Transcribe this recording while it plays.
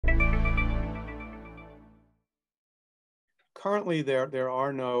currently there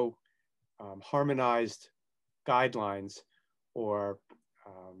are no harmonized guidelines or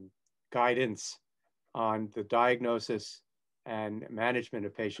guidance on the diagnosis and management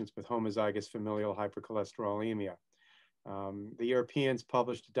of patients with homozygous familial hypercholesterolemia. The Europeans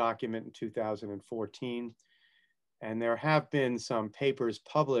published a document in 2014, and there have been some papers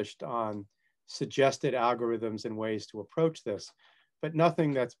published on suggested algorithms and ways to approach this, but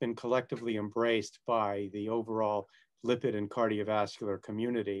nothing that's been collectively embraced by the overall lipid and cardiovascular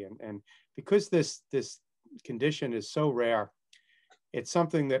community. And because this condition is so rare, it's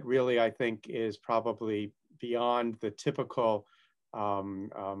something that really, I think, is probably beyond the typical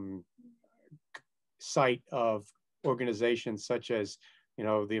sight of organizations such as,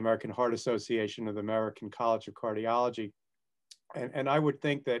 the American Heart Association or the American College of Cardiology. And I would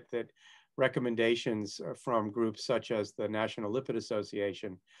think that recommendations from groups such as the National Lipid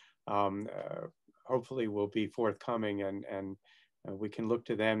Association hopefully will be forthcoming, and we can look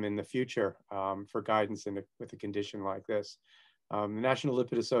to them in the future for guidance with a condition like this. The National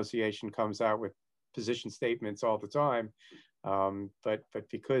Lipid Association comes out with position statements all the time, but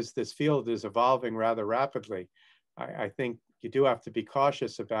because this field is evolving rather rapidly, I think you do have to be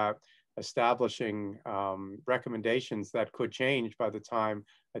cautious about establishing recommendations that could change by the time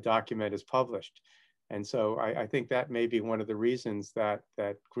a document is published. And so I think that may be one of the reasons that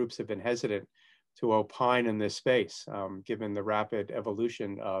groups have been hesitant to opine in this space, given the rapid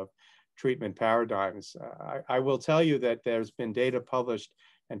evolution of treatment paradigms. I will tell you that there's been data published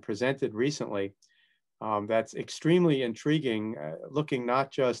and presented recently that's extremely intriguing, looking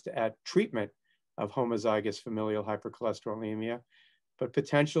not just at treatment of homozygous familial hypercholesterolemia, but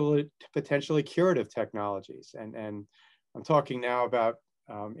potentially curative technologies. And I'm talking now about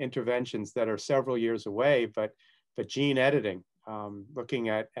interventions that are several years away, but gene editing, looking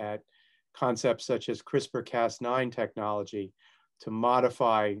at concepts such as CRISPR-Cas9 technology to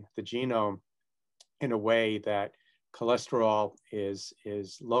modify the genome in a way that cholesterol is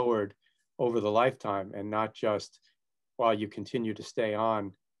lowered over the lifetime and not just while you continue to stay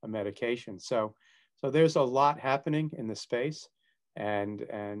on a medication. So there's a lot happening in the space, and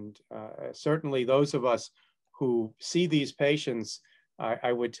certainly those of us who see these patients,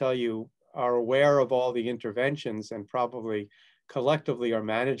 I would tell you, are aware of all the interventions and probably collectively are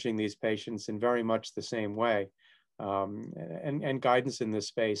managing these patients in very much the same way. And guidance in this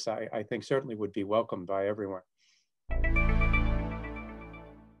space, I think, certainly would be welcomed by everyone.